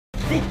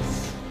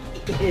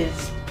This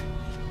is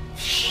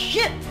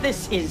shit.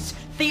 This is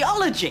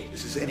theology.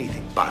 This is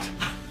anything but.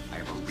 I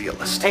am a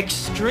realist.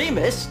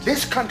 Extremist?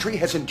 This country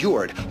has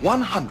endured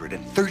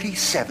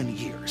 137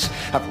 years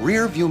of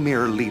rear-view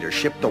mirror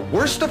leadership, the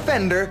worst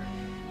offender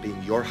being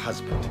your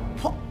husband.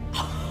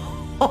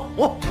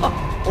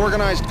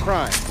 Organized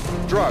crime,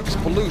 drugs,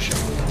 pollution,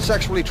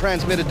 sexually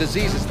transmitted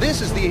diseases. This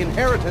is the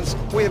inheritance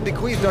we have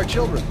bequeathed our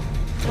children.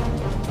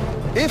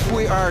 If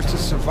we are to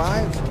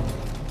survive,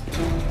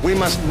 we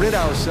must rid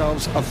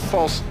ourselves of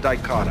false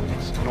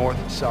dichotomies.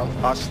 North, south,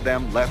 us,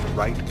 them, left,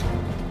 right.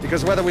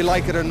 Because whether we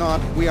like it or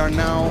not, we are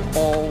now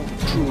all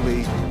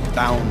truly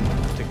bound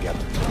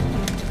together.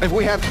 If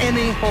we have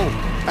any hope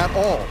at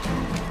all,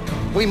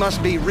 we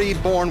must be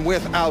reborn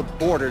without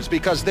borders,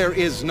 because there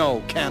is no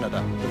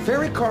Canada. The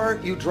very car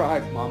you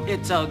drive, Mom,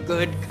 It's a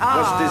good car.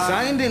 was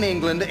designed in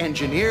England,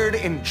 engineered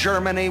in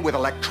Germany, with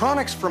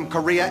electronics from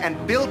Korea,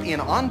 and built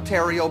in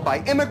Ontario by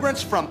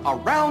immigrants from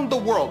around the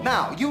world.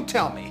 Now, you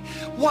tell me,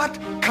 what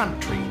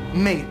country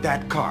made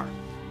that car?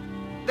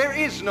 There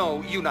is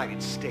no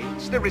United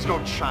States. There is no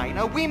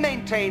China. We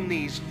maintain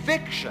these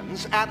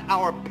fictions at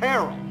our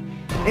peril.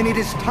 And it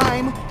is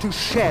time to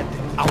shed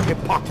our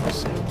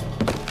hypocrisy.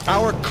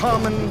 Our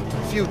common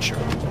future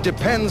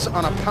depends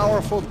on a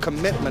powerful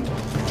commitment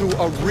to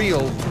a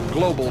real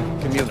global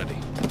community.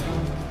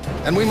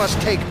 And we must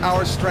take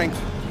our strength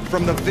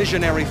from the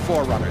visionary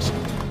forerunners,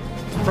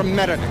 from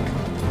Metternich,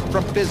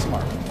 from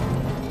Bismarck,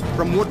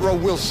 from Woodrow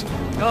Wilson.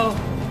 Oh,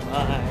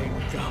 my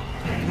God.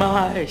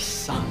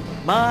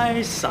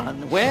 My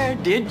son, where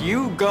did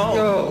you go?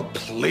 Oh,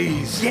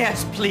 please.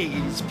 Yes,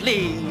 please,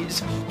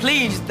 please,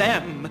 please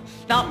them.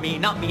 Not me,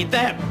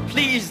 them.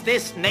 Please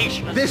this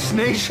nation. This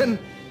nation?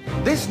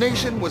 This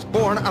nation was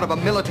born out of a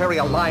military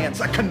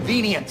alliance, a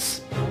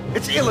convenience.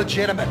 It's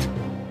illegitimate.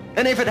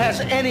 And if it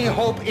has any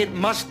hope, it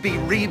must be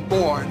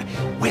reborn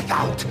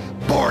without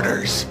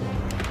borders.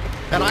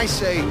 And I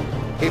say,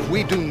 if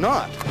we do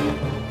not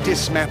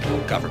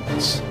dismantle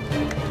governments,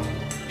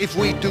 if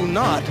we do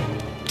not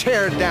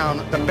tear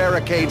down the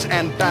barricades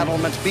and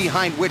battlements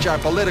behind which our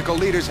political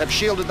leaders have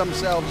shielded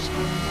themselves,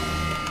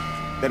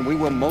 then we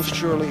will most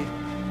surely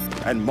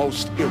and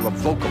most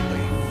irrevocably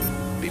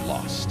be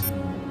lost.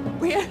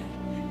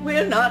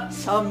 We're not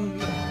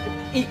some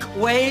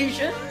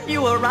equation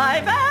you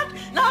arrive at,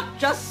 not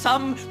just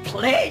some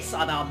place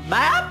on a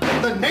map.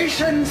 The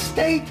nation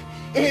state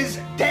is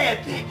dead.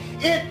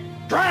 It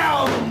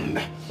drowned.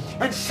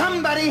 And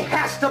somebody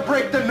has to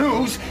break the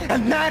news,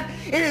 and that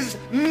is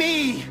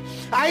me.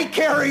 I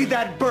carry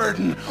that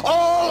burden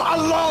all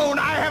alone.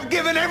 I have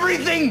given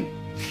everything.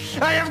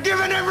 I have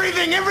given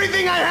everything.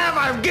 Everything I have,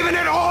 I've given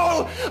it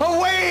all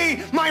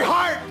away. My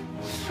heart.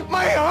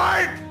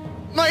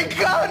 My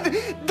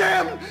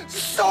goddamn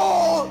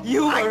soul!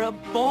 You were a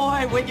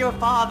boy with your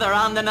father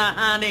on the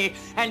Nahanni,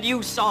 and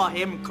you saw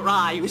him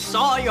cry. You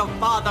saw your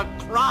father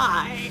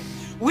cry.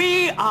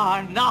 We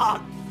are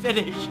not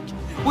finished.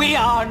 We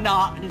are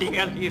not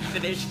nearly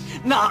finished.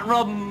 Not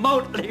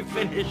remotely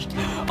finished.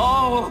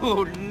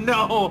 Oh,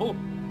 no.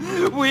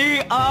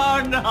 We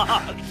are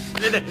not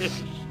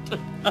finished.